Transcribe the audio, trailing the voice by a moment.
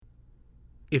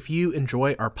If you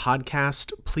enjoy our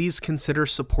podcast, please consider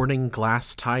supporting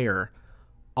Glasstire.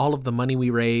 All of the money we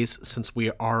raise, since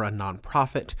we are a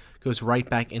nonprofit, goes right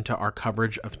back into our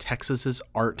coverage of Texas's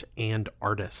art and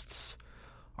artists.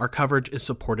 Our coverage is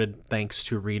supported thanks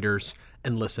to readers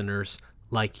and listeners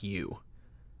like you.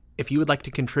 If you would like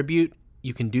to contribute,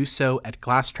 you can do so at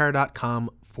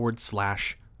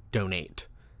glasstire.com/donate.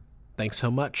 Thanks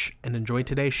so much and enjoy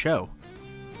today's show.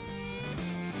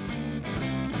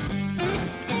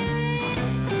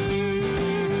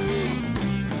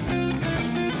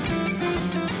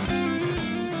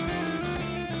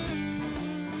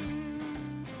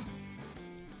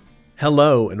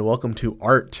 Hello and welcome to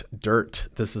Art Dirt.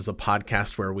 This is a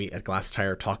podcast where we at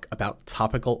Glasstire talk about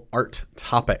topical art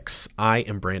topics. I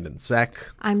am Brandon Zeck.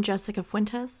 I'm Jessica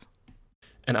Fuentes.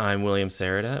 And I'm William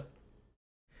Saradat.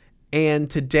 And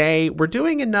today we're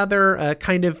doing another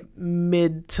kind of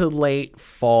mid to late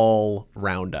fall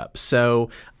roundup. So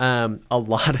a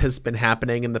lot has been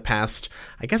happening in the past.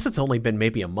 I guess it's only been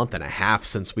maybe a month and a half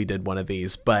since we did one of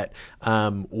these, but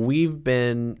we've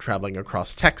been traveling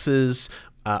across Texas.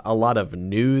 A lot of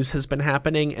news has been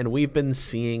happening, and we've been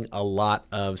seeing a lot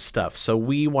of stuff. So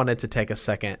we wanted to take a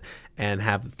second and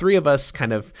have the three of us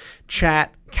kind of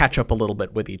chat, catch up a little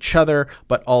bit with each other,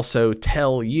 but also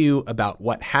tell you about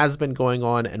what has been going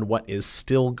on and what is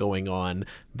still going on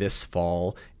this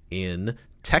fall in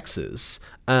Texas.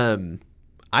 I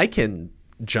can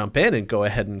jump in and go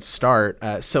ahead and start.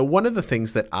 So one of the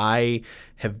things that I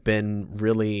have been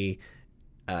really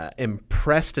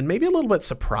impressed and maybe a little bit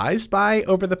surprised by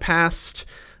over the past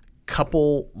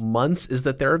couple months is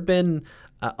that there have been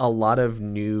a lot of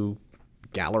new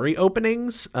gallery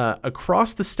openings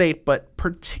across the state, but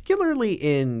particularly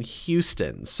in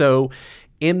Houston. So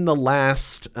in the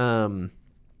last,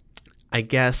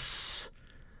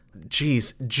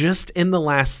 just in the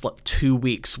last 2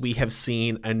 weeks, we have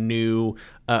seen a new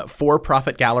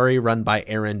for-profit gallery run by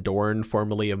Aaron Dorn,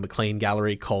 formerly of McLean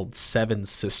Gallery, called Seven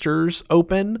Sisters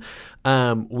open.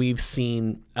 We've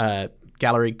seen a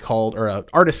gallery called, or an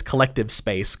artist collective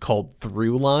space called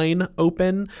Throughline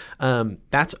open.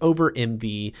 That's over in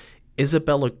the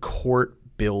Isabella Court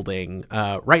building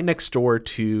right next door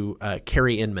to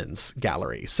Carrie Inman's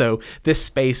gallery. So this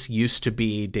space used to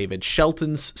be David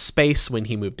Shelton's space when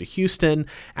he moved to Houston.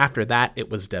 After that,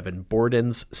 it was Devin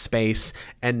Borden's space.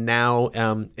 And now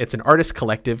it's an artist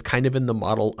collective kind of in the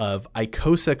model of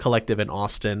Icosa Collective in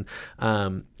Austin.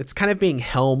 It's kind of being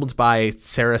helmed by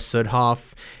Sarah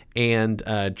Sudhoff and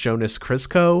Jonas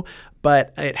Crisco,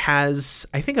 but it has,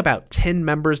 I think, about 10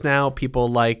 members now. People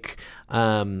like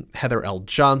Heather L.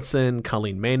 Johnson,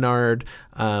 Colleen Maynard,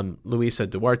 Luisa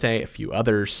Duarte, a few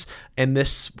others. And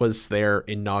this was their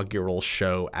inaugural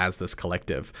show as this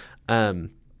collective.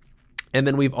 And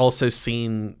then we've also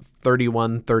seen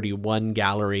 3131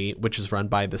 Gallery, which is run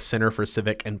by the Center for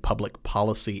Civic and Public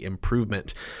Policy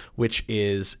Improvement, which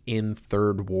is in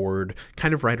 3rd Ward,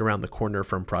 kind of right around the corner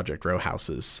from Project Row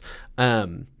Houses.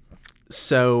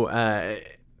 So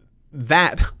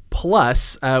that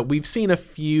plus we've seen a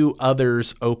few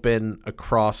others open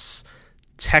across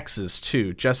Texas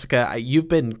too. Jessica, you've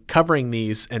been covering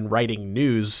these and writing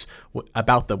news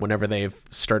about them whenever they've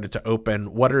started to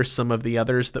open. What are some of the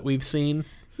others that we've seen?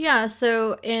 Yeah,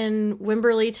 so in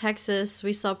Wimberley, Texas,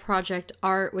 we saw Project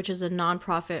Art, which is a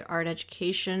nonprofit art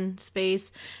education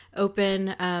space,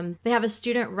 open. They have a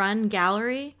student-run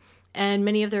gallery, and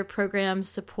many of their programs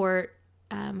support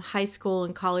high school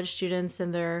and college students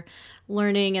and their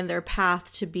learning and their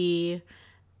path to be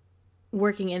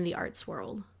working in the arts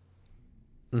world.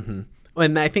 Mm-hmm.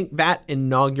 And I think that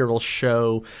inaugural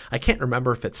show, I can't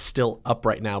remember if it's still up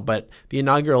right now, but the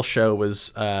inaugural show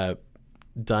was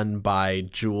done by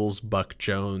Jules Buck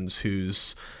Jones,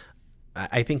 who's,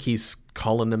 I think he's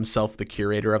calling himself the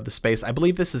curator of the space. I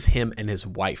believe this is him and his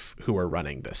wife who are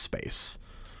running this space.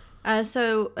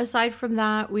 So aside from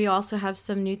that, we also have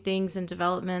some new things and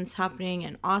developments happening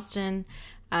in Austin.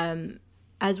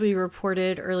 As we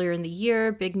reported earlier in the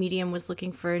year, Big Medium was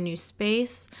looking for a new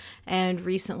space, and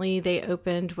recently they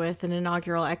opened with an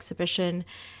inaugural exhibition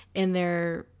in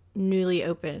their newly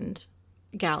opened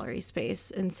gallery space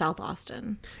in South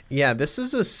Austin. Yeah, this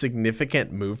is a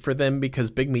significant move for them because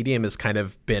Big Medium has kind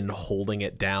of been holding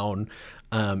it down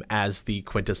as the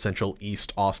quintessential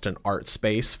East Austin art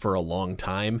space for a long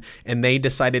time. And they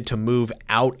decided to move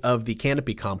out of the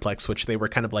Canopy complex, which they were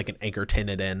kind of like an anchor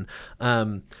tenant in.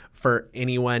 For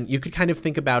anyone, you could kind of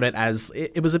think about it as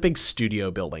it was a big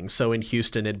studio building. So in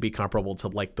Houston, it'd be comparable to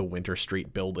like the Winter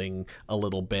Street building a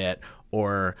little bit.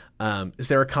 Or is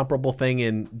there a comparable thing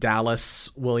in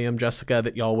Dallas, William, Jessica,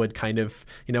 that y'all would kind of,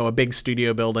 a big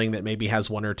studio building that maybe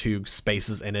has one or two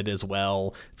spaces in it as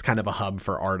well? It's kind of a hub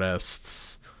for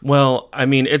artists. Well, I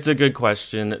mean, it's a good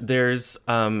question. There's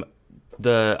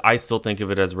I still think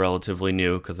of it as relatively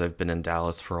new because I've been in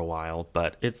Dallas for a while,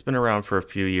 but it's been around for a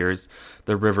few years.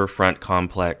 The Riverfront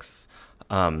Complex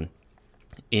in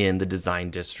the Design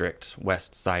District,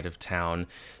 west side of town,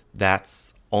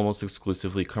 that's almost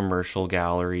exclusively commercial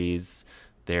galleries.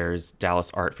 There's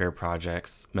Dallas Art Fair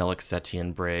projects, Melick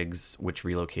and Briggs, which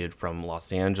relocated from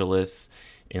Los Angeles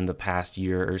in the past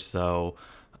year or so.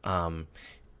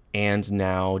 And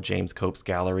now James Cope's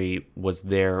gallery was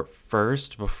there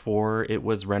first before it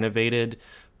was renovated.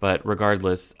 But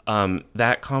regardless,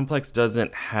 that complex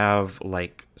doesn't have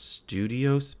like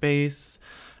studio space.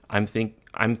 I'm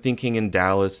thinking in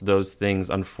Dallas, those things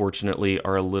unfortunately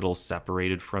are a little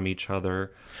separated from each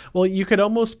other. Well, you could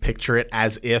almost picture it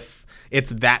as if it's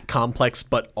that complex,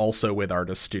 but also with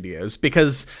artist studios,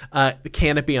 because the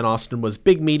Canopy in Austin was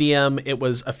big medium. It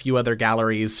was a few other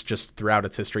galleries just throughout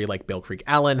its history, like Bill Creek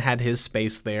Allen had his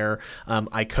space there.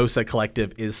 Icosa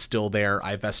Collective is still there.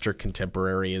 Ivester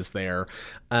Contemporary is there.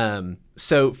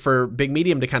 So for big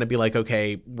medium to kind of be like,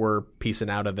 okay, we're piecing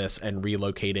out of this and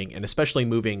relocating, and especially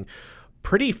moving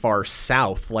pretty far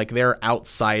south, like they're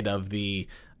outside of the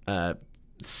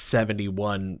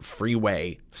 71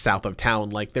 freeway south of town.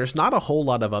 Like there's not a whole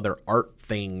lot of other art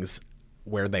things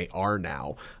where they are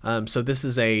now. So this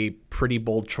is a pretty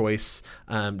bold choice.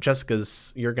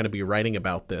 Jessica's, you're going to be writing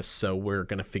about this, so we're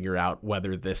going to figure out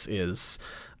whether this is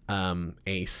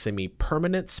a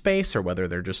semi-permanent space or whether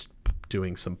they're just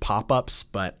doing some pop-ups,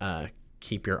 but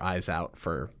keep your eyes out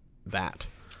for that.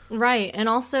 Right. And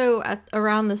also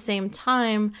around the same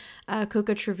time,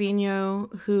 Coca Trevino,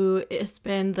 who has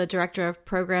been the director of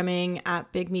programming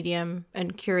at Big Medium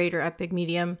and curator at Big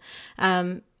Medium,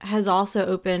 has also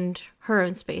opened her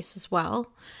own space as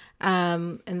well.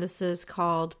 And this is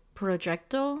called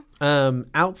Progetto.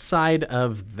 Outside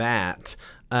of that,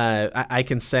 I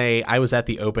can say I was at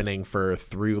the opening for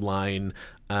Throughline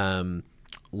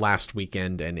last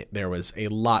weekend, and there was a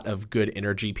lot of good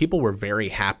energy. People were very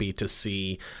happy to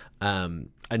see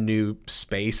a new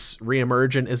space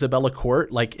reemerge in Isabella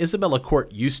Court. Like Isabella Court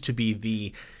used to be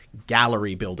the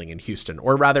gallery building in Houston,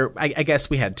 or rather, I guess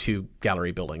we had two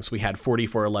gallery buildings. We had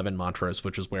 4411 Montrose,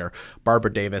 which is where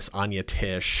Barbara Davis, Anya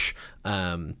Tish,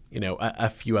 a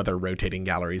few other rotating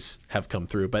galleries have come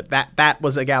through. But that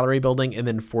was a gallery building, and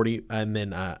then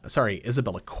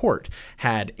Isabella Court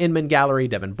had Inman Gallery,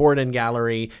 Devin Borden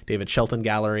Gallery, David Shelton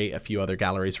Gallery, a few other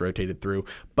galleries rotated through.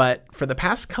 But for the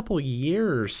past couple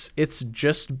years, it's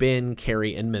just been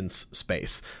Carrie Inman's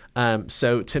space.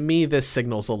 So to me, this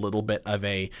signals a little bit of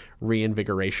a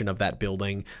reinvigoration of that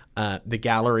building. The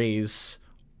galleries,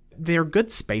 they're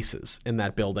good spaces in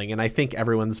that building, and I think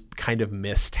everyone's kind of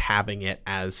missed having it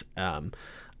as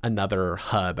another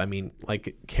hub. I mean,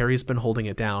 like Carrie's been holding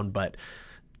it down, but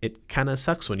it kind of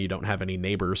sucks when you don't have any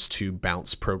neighbors to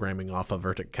bounce programming off of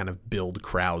or to kind of build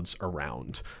crowds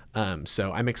around.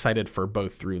 So I'm excited for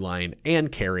both Throughline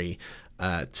and Carrie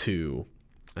to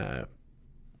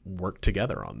work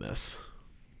together on this.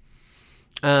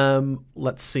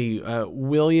 Let's see.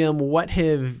 William, what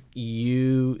have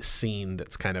you seen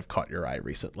that's kind of caught your eye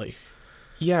recently?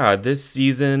 Yeah, this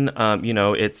season,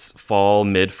 it's fall,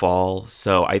 mid-fall,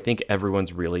 so I think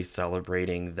everyone's really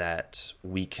celebrating that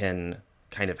we can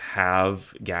kind of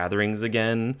have gatherings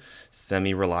again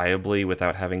semi-reliably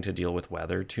without having to deal with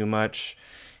weather too much.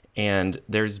 And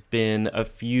there's been a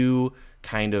few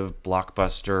kind of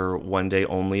blockbuster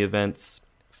one-day-only events,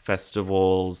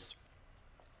 festivals,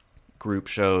 group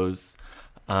shows.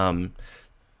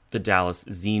 The Dallas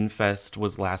Zine Fest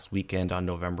was last weekend on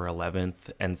November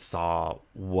 11th and saw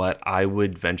what I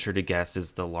would venture to guess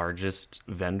is the largest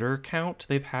vendor count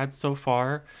they've had so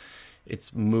far.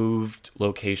 It's moved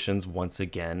locations once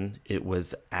again. It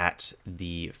was at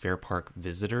the Fair Park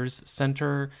Visitors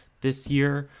Center this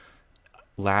year.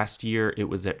 Last year, it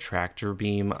was at Tractor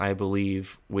Beam, I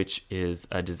believe, which is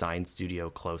a design studio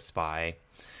close by.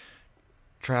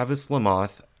 Travis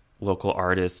Lamoth, local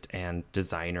artist and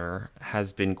designer,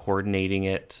 has been coordinating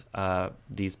it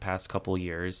these past couple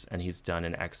years, and he's done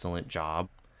an excellent job.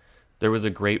 There was a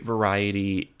great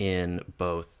variety in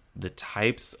both the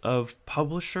types of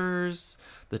publishers,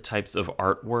 the types of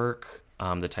artwork.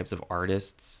 the types of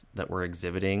artists that were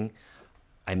exhibiting.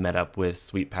 I met up with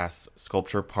Sweet Pass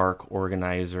Sculpture Park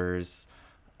organizers,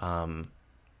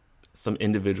 some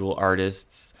individual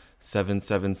artists.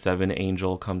 777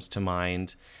 Angel comes to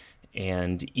mind,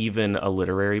 and even a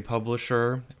literary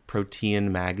publisher,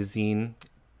 Protean Magazine,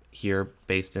 here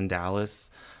based in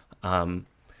Dallas.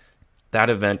 That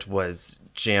event was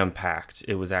jam-packed.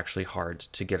 It was actually hard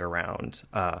to get around,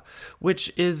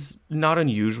 which is not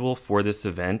unusual for this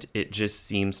event. It just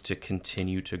seems to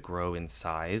continue to grow in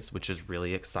size, which is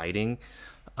really exciting.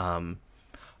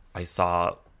 I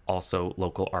saw also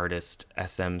local artist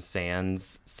SM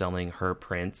Sands selling her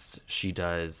prints. She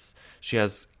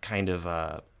has kind of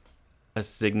a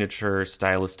signature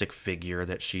stylistic figure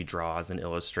that she draws and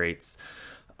illustrates,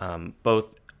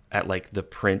 both at like the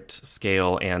print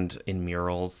scale and in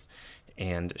murals.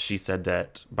 And she said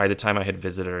that by the time I had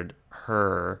visited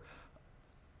her,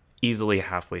 easily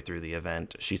halfway through the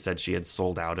event, she said she had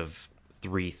sold out of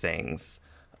 3 things.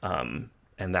 And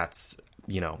that's,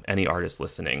 any artist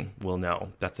listening will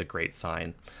know that's a great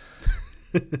sign.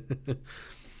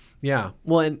 Yeah.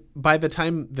 Well, and by the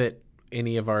time that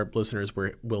any of our listeners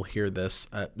will hear this,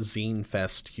 Zine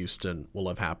Fest Houston will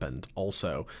have happened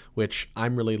also, which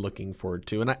I'm really looking forward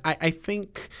to. And I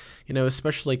think,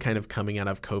 especially kind of coming out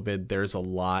of COVID, there's a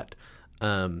lot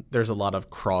of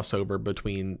crossover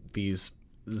between these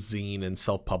zine and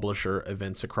self-publisher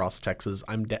events across Texas.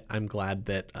 I'm glad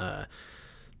that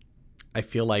I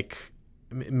feel like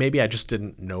maybe I just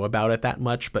didn't know about it that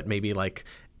much, but maybe like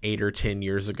 8 or 10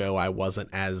 years ago, I wasn't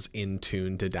as in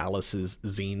tune to Dallas's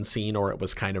zine scene, or it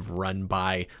was kind of run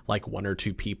by like 1 or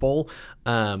 2 people.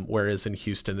 Whereas in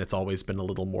Houston, it's always been a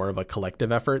little more of a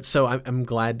collective effort. So I'm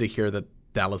glad to hear that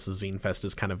Dallas's Zine Fest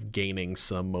is kind of gaining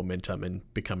some momentum and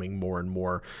becoming more and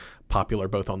more popular,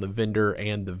 both on the vendor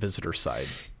and the visitor side.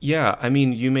 Yeah, I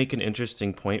mean, you make an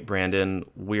interesting point, Brandon.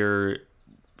 We're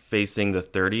facing the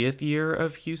 30th year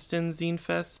of Houston Zine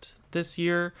Fest this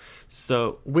year,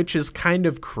 which is kind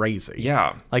of crazy.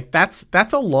 Yeah, like that's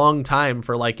a long time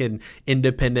for like an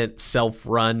independent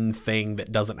self-run thing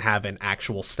that doesn't have an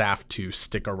actual staff to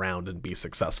stick around and be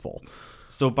successful.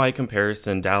 So by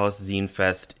comparison, Dallas Zine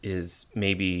Fest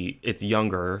it's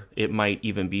younger. It might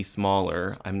even be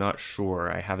smaller. I'm not sure.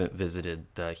 I haven't visited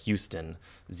the Houston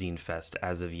Zine Fest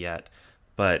as of yet,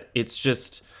 but it's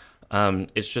just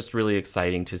really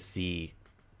exciting to see.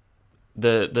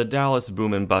 The Dallas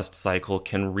boom and bust cycle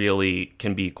can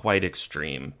be quite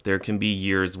extreme. There can be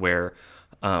years where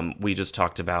we just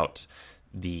talked about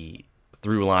the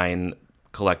Throughline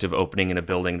collective opening in a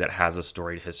building that has a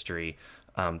storied history.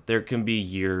 There can be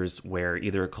years where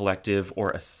either a collective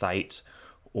or a site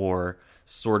or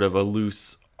sort of a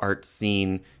loose art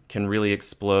scene can really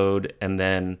explode, and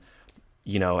then,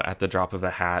 at the drop of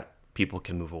a hat, people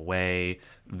can move away,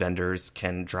 vendors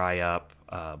can dry up,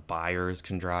 buyers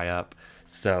can dry up.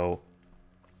 So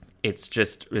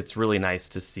it's really nice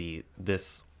to see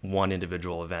this one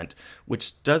individual event,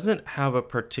 which doesn't have a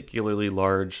particularly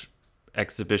large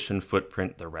exhibition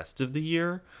footprint the rest of the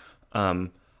year.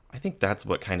 I think that's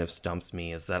what kind of stumps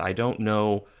me, is that I don't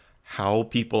know how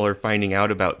people are finding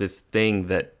out about this thing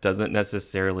that doesn't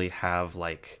necessarily have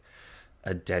like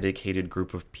a dedicated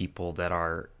group of people that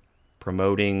are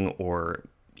promoting or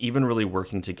even really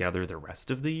working together the rest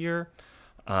of the year.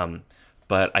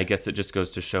 But I guess it just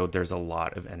goes to show there's a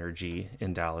lot of energy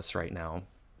in Dallas right now.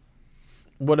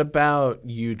 What about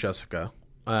you, Jessica?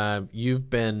 You've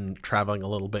been traveling a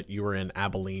little bit. You were in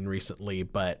Abilene recently,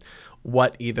 but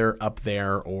what either up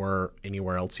there or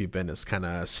anywhere else you've been has kind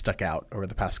of stuck out over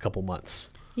the past couple months?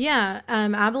 Yeah,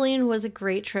 Abilene was a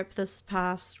great trip this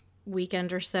past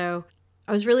weekend or so.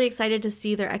 I was really excited to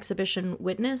see their exhibition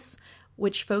Witness,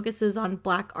 which focuses on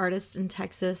Black artists in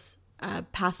Texas,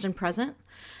 past and present.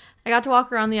 I got to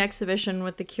walk around the exhibition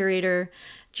with the curator,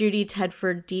 Judy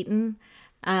Tedford Deaton,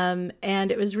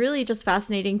 and it was really just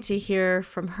fascinating to hear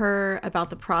from her about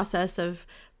the process of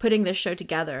putting this show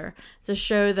together. It's a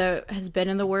show that has been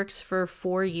in the works for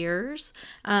 4 years,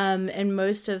 and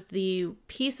most of the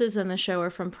pieces in the show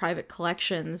are from private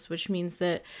collections, which means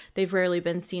that they've rarely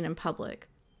been seen in public.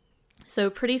 So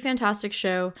pretty fantastic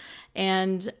show,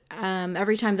 and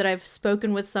every time that I've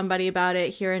spoken with somebody about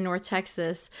it here in North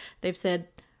Texas, they've said,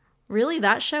 really,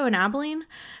 that show in Abilene?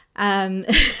 And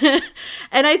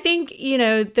I think,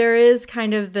 there is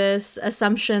kind of this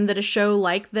assumption that a show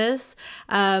like this,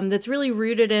 that's really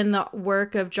rooted in the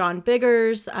work of John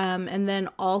Biggers, and then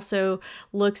also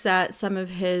looks at some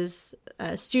of his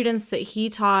students that he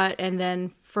taught, and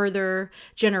then further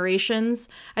generations.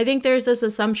 I think there's this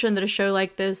assumption that a show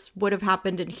like this would have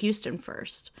happened in Houston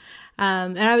first.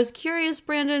 And I was curious,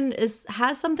 Brandon,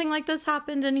 has something like this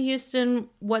happened in Houston?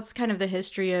 What's kind of the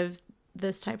history of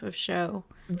this type of show?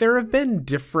 There have been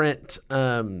different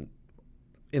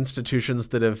institutions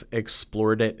that have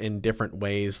explored it in different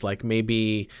ways. Like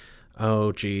maybe,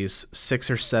 6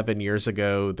 or 7 years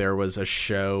ago, there was a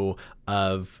show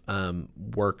of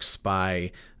works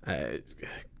by,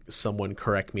 someone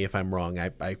correct me if I'm wrong.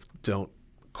 I don't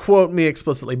quote me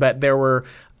explicitly, but there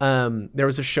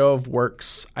was a show of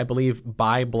works, I believe,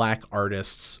 by Black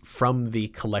artists from the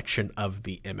collection of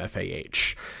the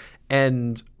MFAH.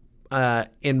 And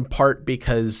in part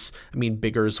because,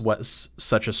 Biggers was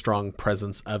such a strong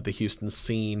presence of the Houston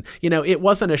scene. It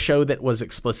wasn't a show that was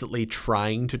explicitly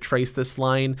trying to trace this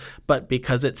line, but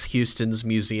because it's Houston's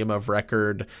museum of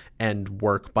record and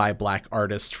work by Black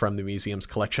artists from the museum's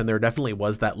collection, there definitely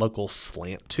was that local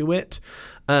slant to it.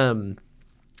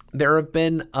 There have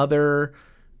been other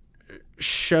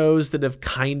shows that have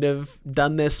kind of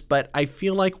done this, but I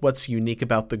feel like what's unique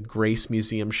about the Grace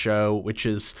Museum show, which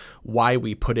is why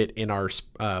we put it in our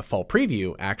fall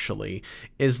preview actually,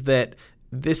 is that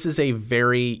this is a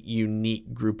very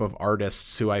unique group of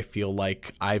artists who I feel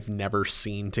like I've never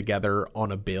seen together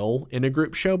on a bill in a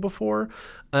group show before,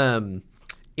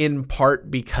 in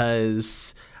part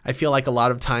because I feel like a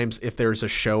lot of times if there's a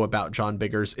show about John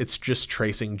Biggers, it's just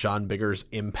tracing John Biggers'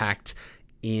 impact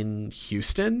in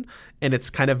Houston, and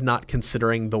it's kind of not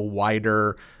considering the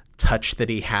wider touch that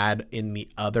he had in the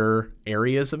other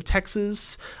areas of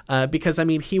Texas, because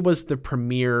he was the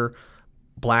premier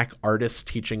Black artist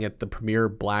teaching at the premier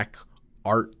Black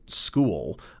art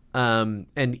school,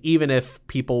 and even if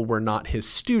people were not his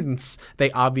students, they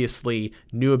obviously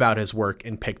knew about his work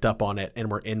and picked up on it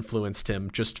and were influenced him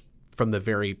just from the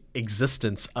very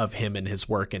existence of him and his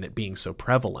work and it being so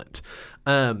prevalent.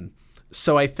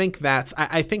 So I think that's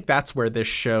where this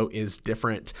show is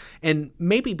different. And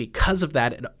maybe because of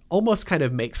that, it almost kind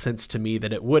of makes sense to me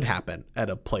that it would happen at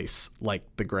a place like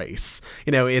the Grace.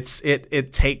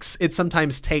 It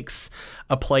sometimes takes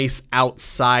a place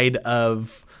outside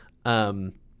of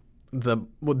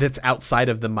that's outside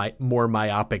of the more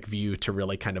myopic view to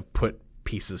really kind of put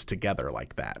pieces together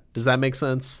like that. Does that make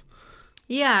sense?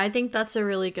 Yeah, I think that's a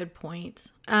really good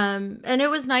point. And it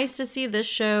was nice to see this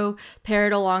show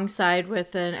paired alongside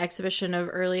with an exhibition of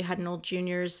early Hudnall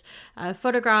Jr.'s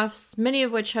photographs, many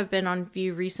of which have been on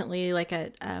view recently, like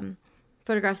at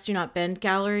Photographs Do Not Bend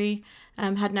Gallery,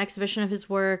 had an exhibition of his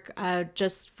work,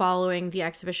 just following the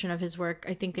exhibition of his work,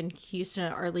 I think in Houston,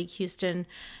 at Art League Houston,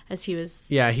 as he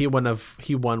was... Yeah, he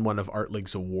won one of Art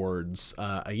League's awards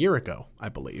a year ago, I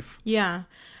believe. Yeah.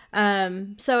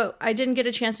 So I didn't get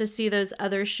a chance to see those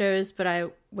other shows, but I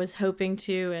was hoping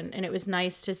to, and it was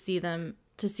nice to see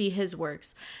his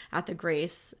works at the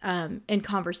Grace, in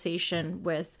conversation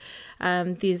with,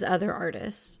 these other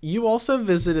artists. You also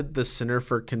visited the Center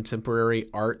for Contemporary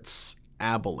Arts,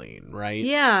 Abilene, right?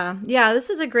 Yeah. This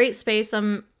is a great space.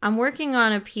 I'm working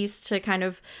on a piece to kind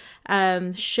of,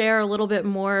 share a little bit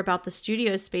more about the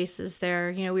studio spaces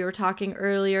there. We were talking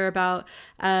earlier about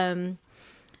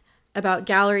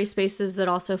gallery spaces that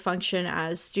also function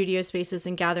as studio spaces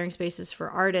and gathering spaces for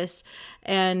artists.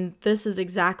 And this is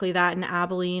exactly that in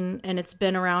Abilene, and it's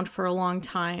been around for a long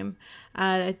time.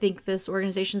 I think this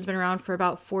organization's been around for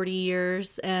about 40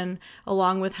 years, and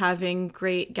along with having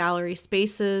great gallery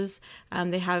spaces,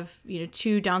 they have,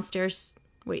 3 downstairs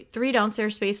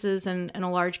spaces and a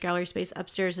large gallery space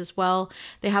upstairs as well.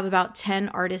 They have about 10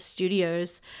 artist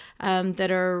studios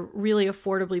that are really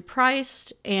affordably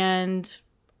priced, and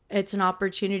it's an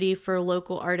opportunity for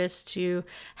local artists to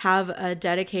have a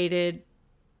dedicated,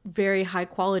 very high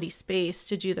quality space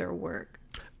to do their work.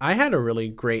 I had a really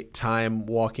great time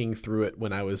walking through it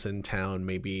when I was in town,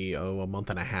 maybe a month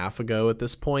and a half ago at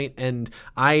this point, and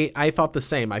I thought the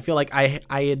same. I feel like I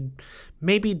had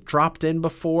maybe dropped in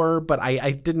before, but I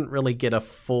didn't really get a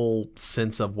full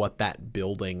sense of what that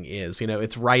building is.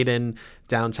 It's right in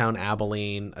downtown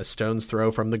Abilene, a stone's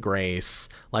throw from the Grace.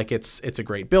 Like it's a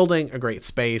great building, a great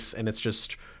space, and it's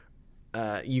just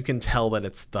you can tell that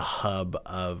it's the hub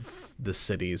of the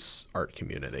city's art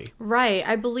community. Right.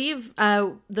 I believe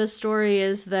the story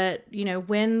is that,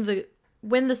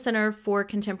 when the Center for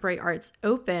Contemporary Arts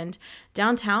opened,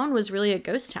 downtown was really a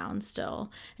ghost town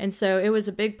still. And so it was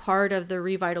a big part of the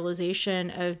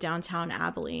revitalization of downtown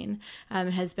Abilene.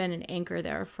 It has been an anchor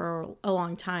there for a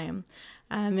long time.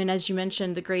 And as you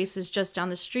mentioned, the Grace is just down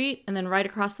the street, and then right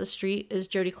across the street is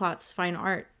Jody Klotz's Fine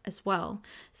Art as well.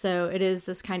 So it is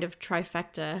this kind of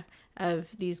trifecta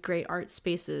of these great art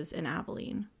spaces in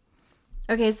Abilene.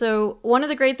 Okay, so one of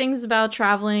the great things about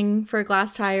traveling for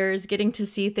Glasstire is getting to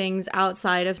see things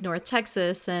outside of North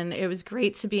Texas, and it was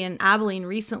great to be in Abilene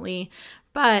recently,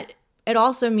 but it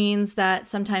also means that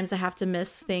sometimes I have to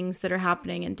miss things that are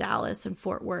happening in Dallas and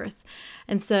Fort Worth.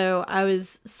 And so I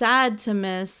was sad to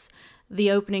miss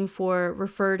the opening for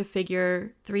Refer to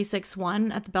Figure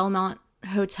 361 at the Belmont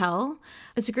Hotel.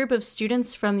 It's a group of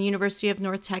students from the University of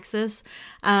North Texas.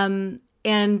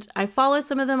 And I follow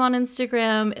some of them on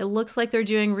Instagram. It looks like they're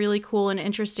doing really cool and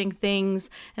interesting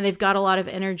things, and they've got a lot of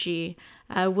energy.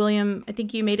 William, I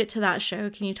think you made it to that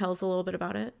show. Can you tell us a little bit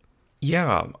about it?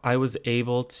 Yeah, I was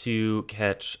able to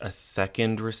catch a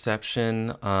second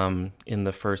reception in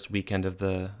the first weekend of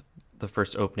the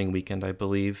first opening weekend, I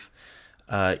believe.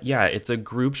 Yeah, it's a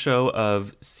group show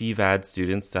of CVAD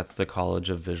students. That's the College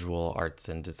of Visual Arts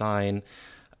and Design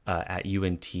at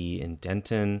UNT in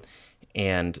Denton.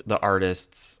 And the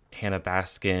artists Hannah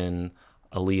Baskin,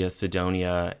 Aaliyah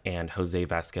Sidonia, and Jose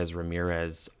Vasquez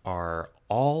Ramirez are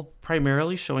all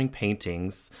primarily showing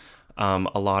paintings. A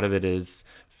lot of it is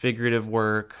figurative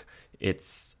work.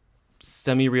 It's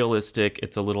semi-realistic.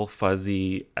 It's a little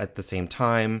fuzzy at the same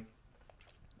time.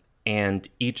 And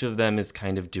each of them is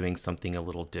kind of doing something a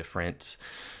little different.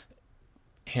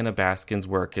 Hannah Baskin's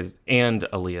work and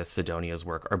Aaliyah Sidonia's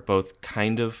work are both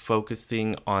kind of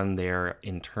focusing on their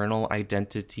internal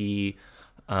identity.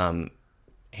 Hannah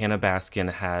Baskin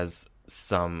has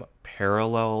some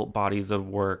parallel bodies of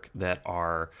work that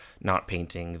are not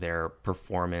painting, they're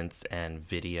performance and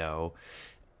video.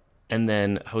 And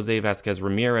then Jose Vasquez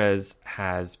Ramirez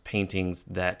has paintings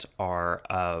that are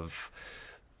of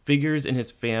figures in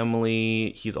his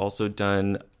family. He's also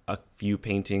done a few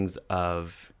paintings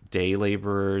of day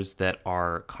laborers that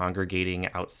are congregating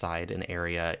outside an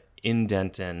area in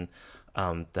Denton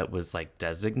that was like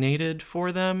designated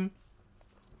for them.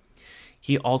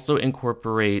 He also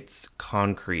incorporates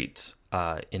concrete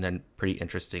in a pretty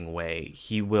interesting way.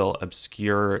 He will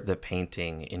obscure the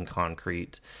painting in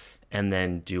concrete and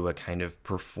then do a kind of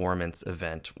performance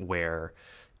event where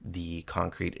the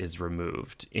concrete is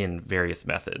removed in various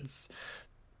methods.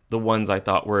 The ones I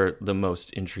thought were the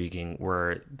most intriguing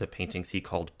were the paintings he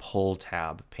called pull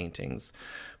tab paintings,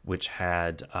 which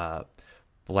had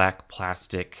black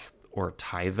plastic or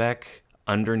Tyvek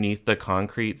underneath the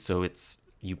concrete. So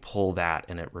you pull that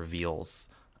and it reveals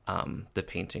the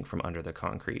painting from under the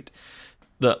concrete.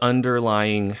 The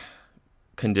underlying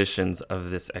conditions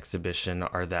of this exhibition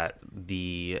are that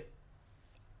the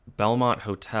Belmont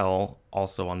Hotel,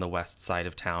 also on the west side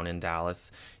of town in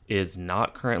Dallas, is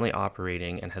not currently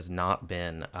operating and has not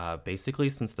been basically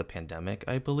since the pandemic,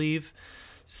 I believe.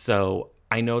 So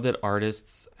I know that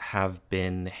artists have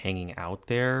been hanging out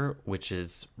there, which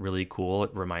is really cool.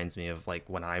 It reminds me of like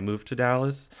when I moved to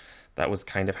Dallas. That was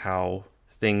kind of how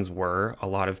things were. A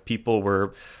lot of people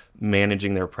were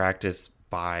managing their practice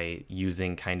by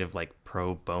using kind of like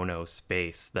pro bono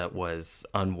space that was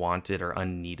unwanted or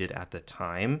unneeded at the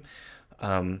time.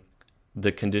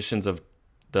 The conditions of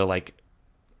the like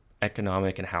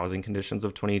economic and housing conditions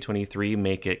of 2023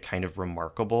 make it kind of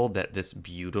remarkable that this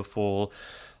beautiful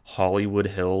Hollywood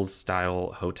Hills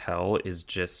style hotel is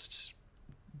just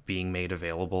being made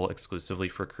available exclusively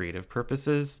for creative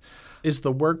purposes. Is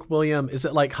the work, William, is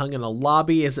it like hung in a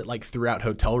lobby? Is it like throughout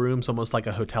hotel rooms, almost like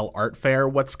a hotel art fair?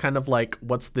 What's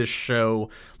this show,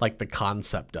 like the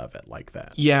concept of it like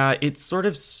that? Yeah, it sort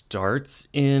of starts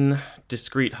in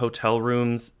discrete hotel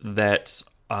rooms that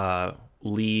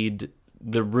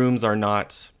the rooms are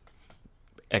not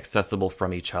accessible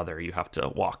from each other. You have to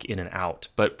walk in and out.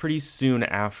 But pretty soon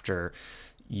after,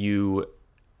 you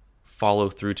follow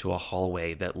through to a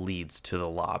hallway that leads to the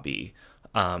lobby.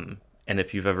 And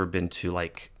if you've ever been to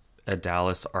like a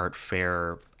Dallas art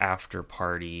fair after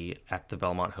party at the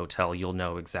Belmont Hotel, you'll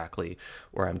know exactly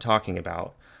where I'm talking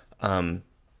about.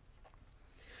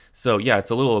 So yeah, it's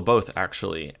a little of both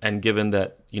actually. And given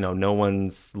that, no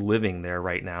one's living there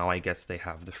right now, I guess they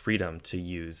have the freedom to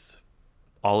use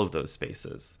all of those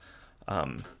spaces,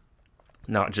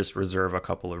 not just reserve a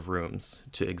couple of rooms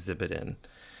to exhibit in.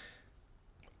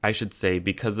 I should say,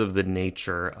 because of the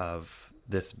nature of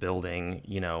this building,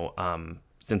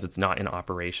 since it's not in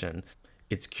operation,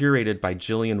 it's curated by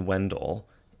Jillian Wendell,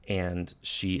 and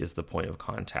she is the point of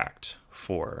contact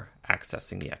for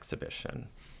accessing the exhibition.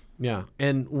 Yeah.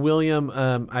 And William,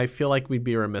 I feel like we'd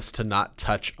be remiss to not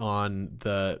touch on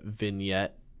the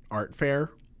Vignette Art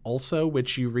Fair also,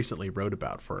 which you recently wrote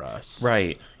about for us.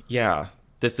 Right. Yeah.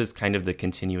 this is kind of the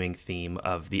continuing theme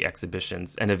of the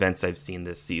exhibitions and events I've seen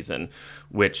this season,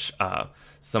 which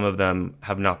some of them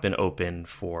have not been open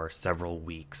for several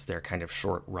weeks. They're kind of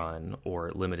short run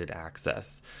or limited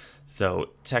access. So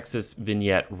Texas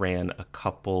Vignette ran a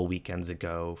couple weekends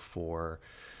ago for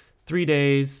 3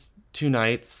 days, 2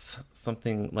 nights,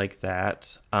 something like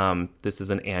that. This is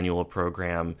an annual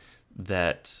program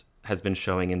that has been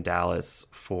showing in Dallas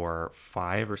for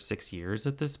 5 or 6 years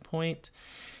at this point.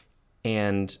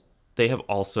 And they have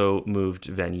also moved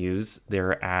venues.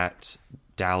 They're at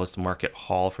Dallas Market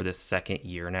Hall for the second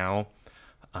year now.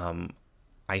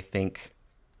 I think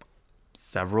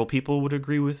several people would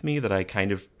agree with me that I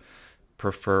kind of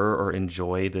prefer or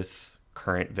enjoy this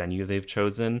current venue they've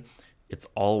chosen. It's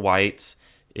all white.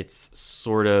 It's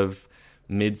sort of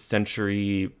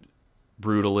mid-century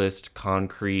brutalist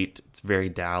concrete. It's very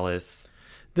Dallas.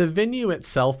 The venue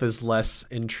itself is less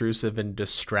intrusive and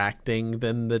distracting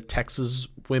than the Texas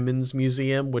Women's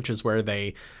Museum, which is where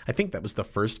I think that was the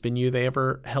first venue they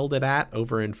ever held it at,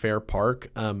 over in Fair Park,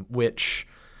 which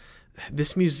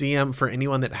this museum, for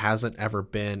anyone that hasn't ever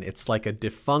been, it's like a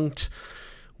defunct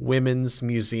women's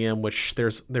museum, which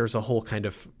there's a whole kind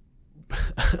of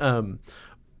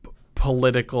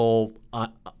political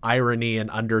irony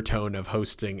and undertone of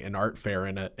hosting an art fair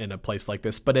in a place like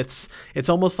this, but it's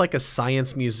almost like a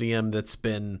science museum that's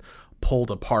been pulled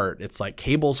apart. It's like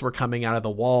cables were coming out of the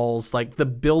walls. Like the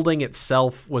building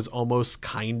itself was almost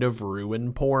kind of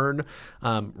ruin porn.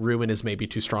 Ruin is maybe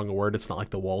too strong a word. It's not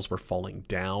like the walls were falling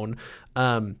down,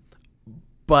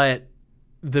 but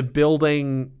the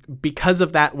building, because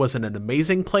of that, wasn't an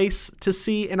amazing place to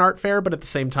see an art fair, but at the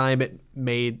same time, it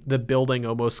made the building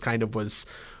almost kind of was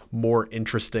more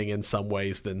interesting in some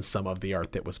ways than some of the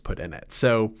art that was put in it.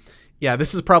 So yeah,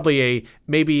 this is probably a,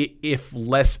 maybe if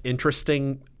less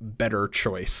interesting, better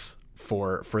choice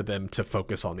for them to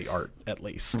focus on the art at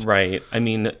least. Right. I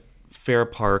mean, Fair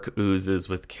Park oozes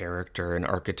with character and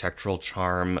architectural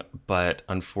charm, but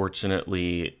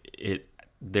unfortunately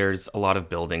there's a lot of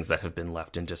buildings that have been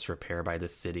left in disrepair by the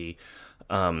city,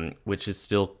 which is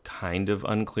still kind of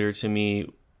unclear to me,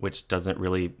 which doesn't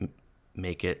really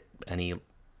make it any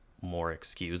more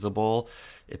excusable.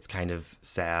 It's kind of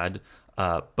sad.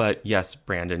 But yes,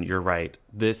 Brandon, you're right.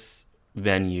 This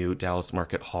venue, Dallas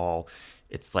Market Hall,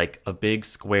 it's like a big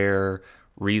square,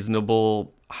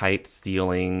 reasonable height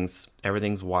ceilings.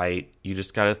 Everything's white. You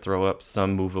just got to throw up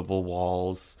some movable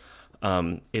walls.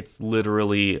 It's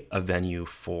literally a venue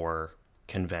for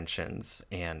conventions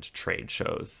and trade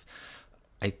shows.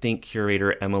 I think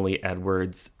curator Emily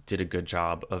Edwards did a good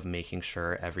job of making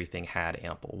sure everything had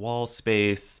ample wall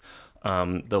space.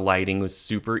 The lighting was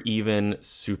super even,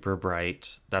 super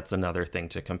bright. That's another thing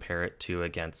to compare it to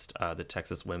against the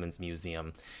Texas Women's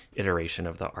Museum iteration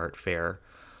of the art fair.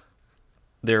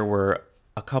 There were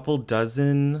a couple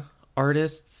dozen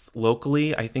artists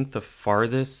locally. I think the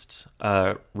farthest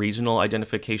regional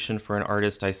identification for an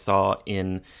artist I saw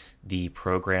in the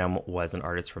program was an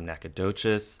artist from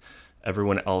Nacogdoches.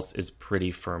 Everyone else is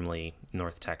pretty firmly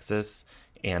North Texas,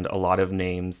 and a lot of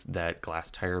names that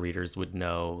Glasstire readers would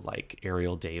know, like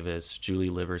Ariel Davis,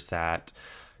 Julie Liversat,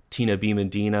 Tina B.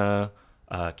 Medina,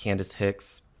 Candace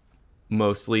Hicks,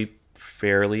 mostly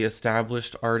fairly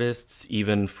established artists.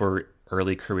 Even for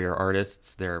early career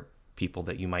artists, they're people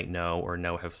that you might know or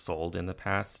know have sold in the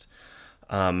past.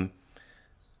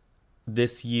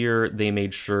 This year, they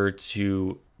made sure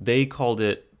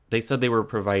they said they were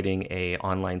providing a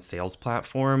online sales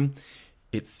platform.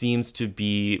 It seems to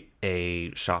be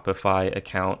a Shopify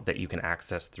account that you can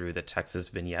access through the Texas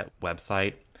Vignette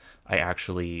website. I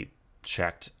actually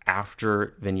checked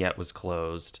after Vignette was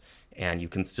closed, and you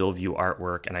can still view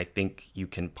artwork, and I think you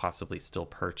can possibly still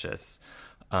purchase.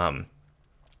 And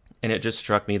it just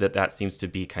struck me that seems to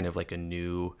be kind of like a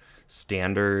new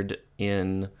standard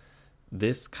in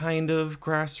this kind of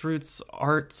grassroots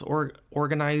arts or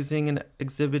organizing and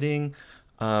exhibiting.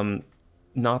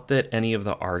 Not that any of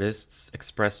the artists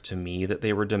expressed to me that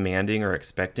they were demanding or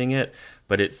expecting it,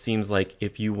 but it seems like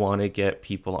if you want to get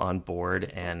people on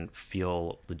board and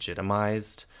feel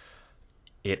legitimized,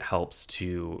 it helps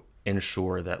to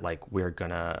ensure that like we're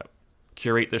gonna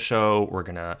curate the show, we're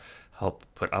gonna help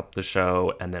put up the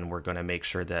show, and then we're gonna make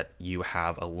sure that you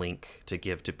have a link to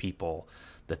give to people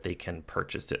that they can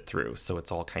purchase it through. So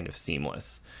it's all kind of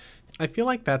seamless. I feel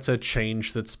like that's a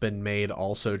change that's been made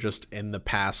also just in the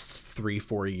past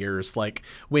 3-4 years. Like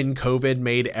when COVID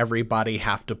made everybody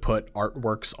have to put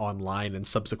artworks online, and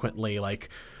subsequently like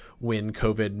when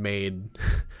COVID made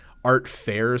art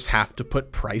fairs have to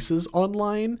put prices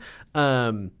online,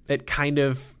 it kind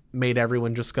of made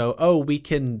everyone just go, oh, we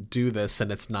can do this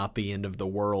and it's not the end of the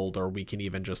world, or we can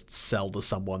even just sell to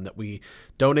someone that we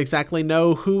don't exactly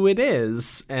know who it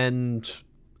is. And,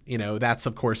 that's,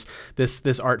 of course,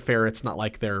 this art fair, it's not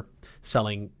like they're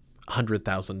selling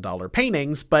 $100,000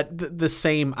 paintings, but the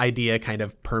same idea kind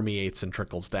of permeates and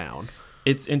trickles down.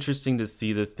 It's interesting to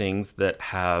see the things that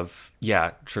have,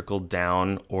 trickled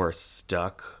down or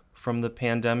stuck from the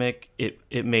pandemic.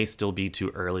 It may still be too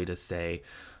early to say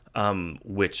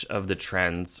which of the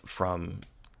trends from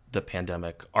the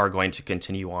pandemic are going to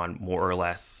continue on more or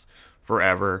less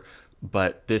forever.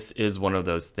 But this is one of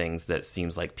those things that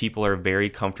seems like people are very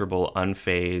comfortable,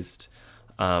 unfazed.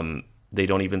 They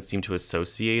don't even seem to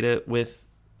associate it with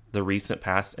the recent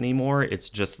past anymore. It's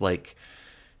just like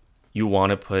you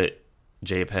want to put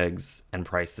JPEGs and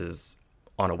prices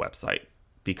on a website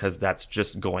because that's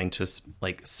just going to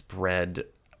like spread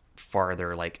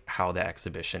farther, like how the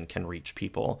exhibition can reach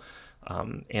people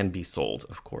and be sold,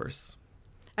 of course.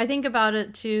 I think about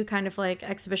it too, kind of like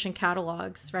exhibition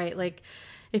catalogs, right? Like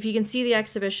if you can see the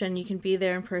exhibition, you can be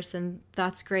there in person,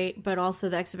 that's great. But also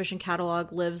the exhibition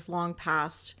catalog lives long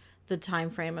past the time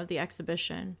frame of the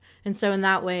exhibition. And so in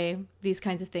that way, these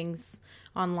kinds of things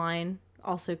online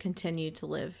also continue to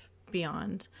live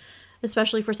beyond,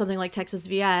 especially for something like Texas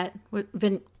Vignette,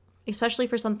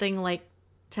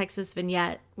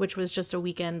 which was just a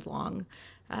weekend long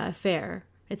fair.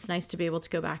 It's nice to be able to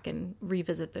go back and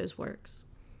revisit those works.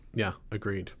 Yeah,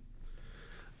 agreed.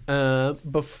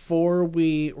 Before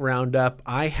we round up,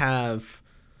 I have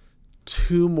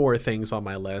two more things on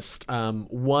my list.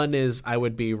 One is I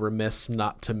would be remiss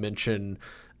not to mention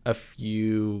a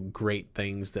few great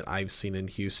things that I've seen in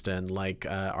Houston, like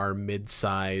our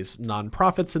mid-size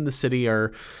nonprofits in the city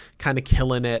are kind of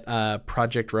killing it.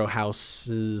 Project Row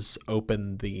Houses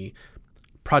opened the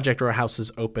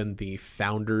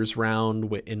Founders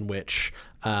Round, in which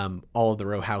all of the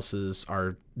row houses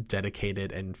are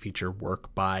dedicated and feature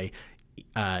work by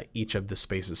each of the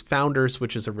space's founders,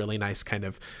 which is a really nice kind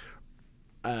of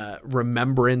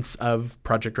remembrance of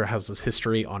Project Row House's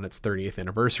history on its 30th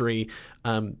anniversary.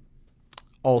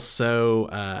 Also,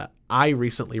 I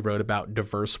recently wrote about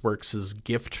Diverse Works'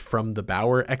 Gift from the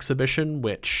Bower exhibition,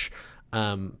 which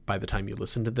by the time you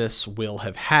listen to this will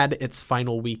have had its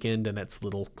final weekend and its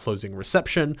little closing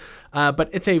reception. But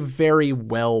it's a very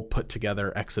well put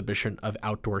together exhibition of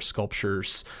outdoor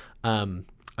sculptures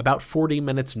about 40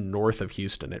 minutes north of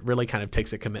Houston. It really kind of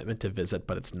takes a commitment to visit,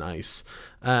 but it's nice.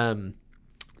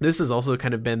 This has also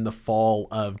kind of been the fall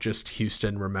of just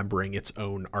Houston remembering its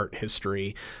own art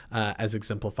history, as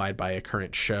exemplified by a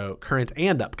current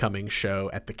and upcoming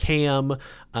show at the CAM,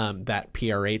 that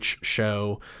PRH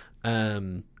show.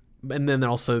 And then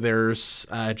also there's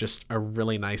just a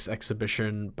really nice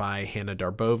exhibition by Hannah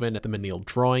Darboven at the Menil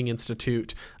Drawing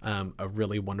Institute, a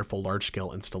really wonderful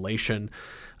large-scale installation.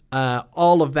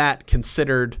 All of that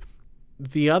considered,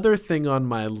 the other thing on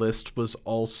my list was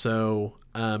also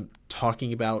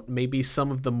talking about maybe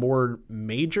some of the more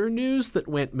major news that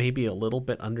went maybe a little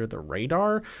bit under the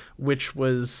radar, which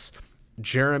was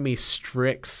Jeremy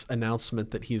Strick's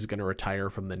announcement that he's going to retire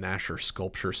from the Nasher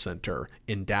Sculpture Center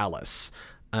in Dallas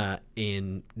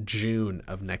in June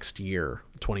of next year,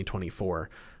 2024.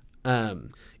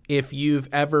 If you've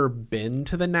ever been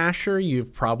to the Nasher,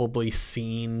 you've probably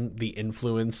seen the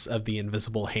influence of the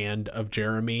invisible hand of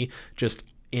Jeremy just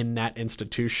in that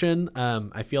institution.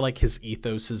 I feel like his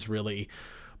ethos has really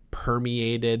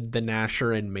permeated the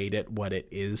Nasher and made it what it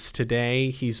is today.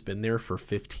 He's been there for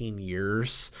 15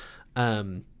 years.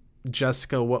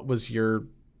 Jessica, what was your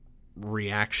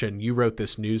reaction? You wrote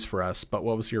this news for us, but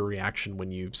what was your reaction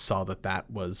when you saw that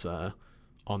was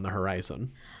on the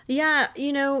horizon? Yeah,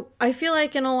 I feel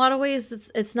like in a lot of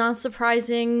ways it's not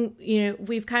surprising.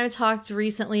 We've kind of talked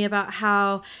recently about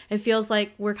how it feels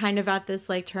like we're kind of at this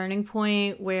like turning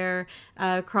point where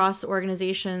across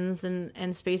organizations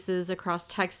and spaces across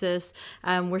Texas,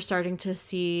 we're starting to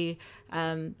see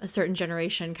a certain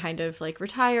generation kind of like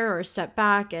retire or step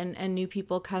back and new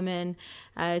people come in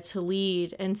to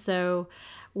lead. And so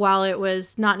while it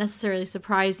was not necessarily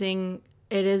surprising,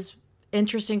 it is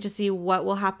interesting to see what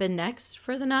will happen next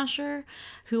for the Nasher,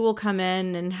 who will come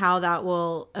in and how that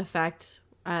will affect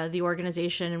the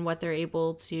organization and what they're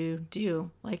able to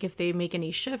do, like if they make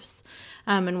any shifts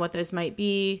and what those might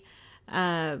be,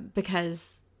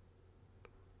 because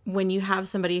when you have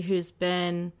somebody who's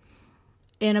been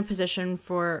in a position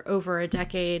for over a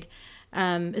decade,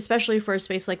 especially for a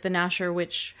space like the Nasher,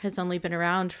 which has only been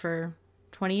around for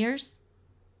 20 years.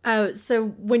 So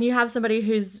when you have somebody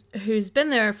who's been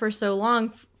there for so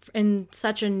long in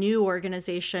such a new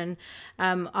organization,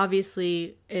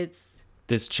 obviously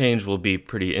this change will be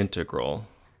pretty integral.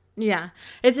 Yeah.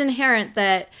 It's inherent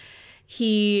that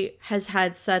he has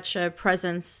had such a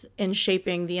presence in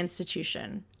shaping the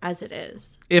institution as it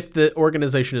is. If the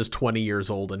organization is 20 years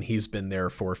old and he's been there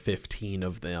for 15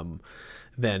 of them,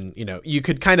 then, you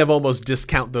could kind of almost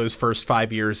discount those first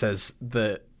 5 years as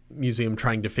the museum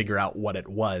trying to figure out what it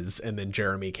was, and then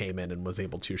Jeremy came in and was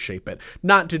able to shape it.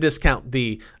 Not to discount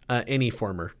the any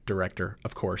former director,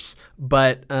 of course,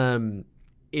 but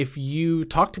if you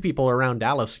talk to people around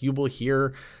Dallas, you will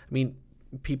hear,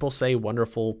 people say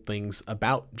wonderful things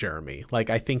about Jeremy. Like,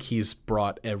 I think he's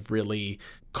brought a really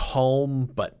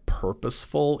calm but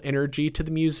purposeful energy to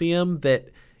the museum that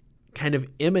kind of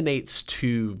emanates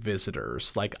to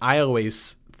visitors. Like, I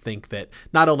always think that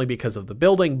not only because of the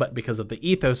building, but because of the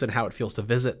ethos and how it feels to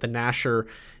visit, the Nasher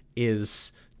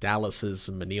is Dallas's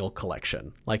Menil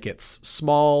collection. Like, it's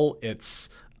small, it's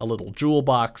a little jewel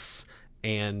box,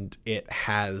 and it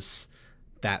has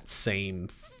that same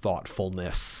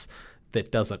thoughtfulness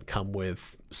that doesn't come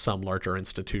with some larger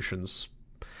institutions,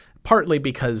 partly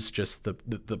because just the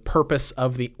purpose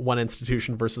of the one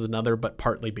institution versus another, but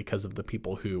partly because of the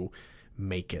people who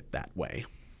make it that way.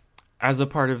 As a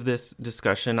part of this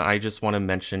discussion, I just want to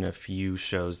mention a few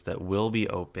shows that will be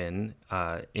open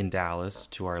in Dallas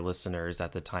to our listeners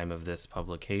at the time of this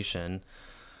publication.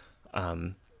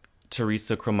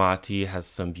 Teresa Cromati has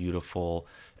some beautiful,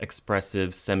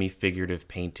 expressive, semi-figurative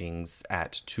paintings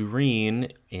at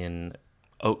Tureen in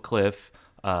Oak Cliff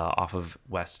off of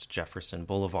West Jefferson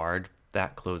Boulevard.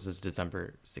 That closes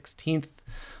December 16th.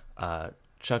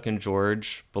 Chuck and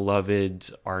George,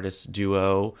 beloved artist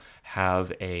duo,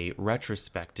 have a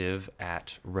retrospective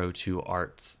at Row 2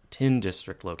 Art's Tin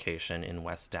District location in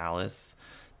West Dallas.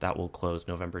 That will close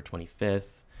November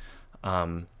 25th.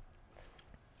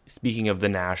 Speaking of the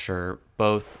Nasher,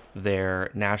 both their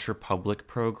Nasher Public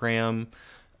program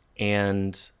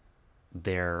and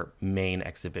their main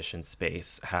exhibition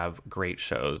space have great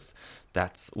shows.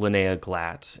 That's Linnea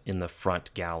Glatt in the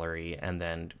front gallery, and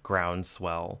then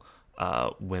Groundswell,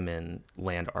 women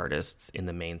land artists in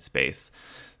the main space.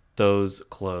 Those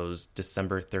closed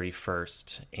December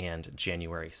 31st and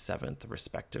January 7th,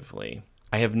 respectively.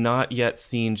 I have not yet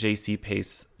seen J.C.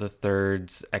 Pace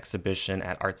III's exhibition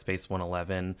at Art Space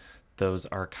 111. Those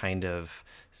are kind of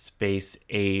space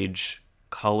age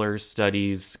color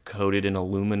studies coated in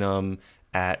aluminum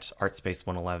at Art Space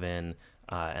 111,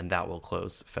 and that will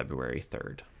close February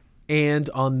 3rd. And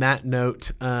on that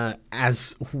note,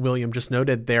 as William just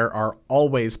noted, there are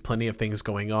always plenty of things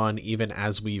going on, even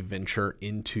as we venture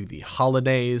into the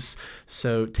holidays.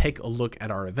 So take a look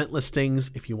at our event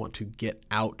listings if you want to get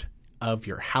out of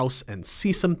your house and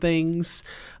see some things.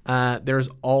 There's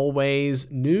always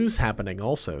news happening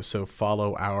also, so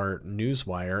follow our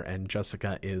newswire, and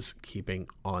Jessica is keeping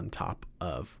on top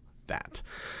of that.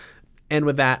 And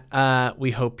with that, we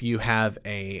hope you have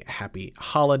a happy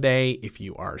holiday if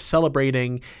you are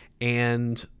celebrating,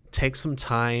 and take some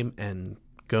time and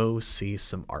go see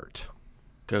some art.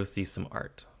 Go see some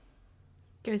art.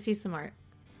 Go see some art.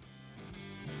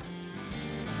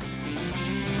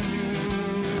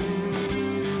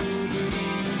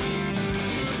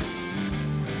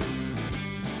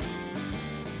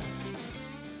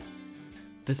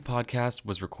 This podcast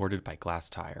was recorded by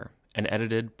Glasstire and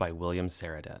edited by William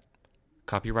Saradet.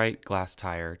 Copyright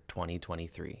Glasstire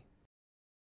 2023.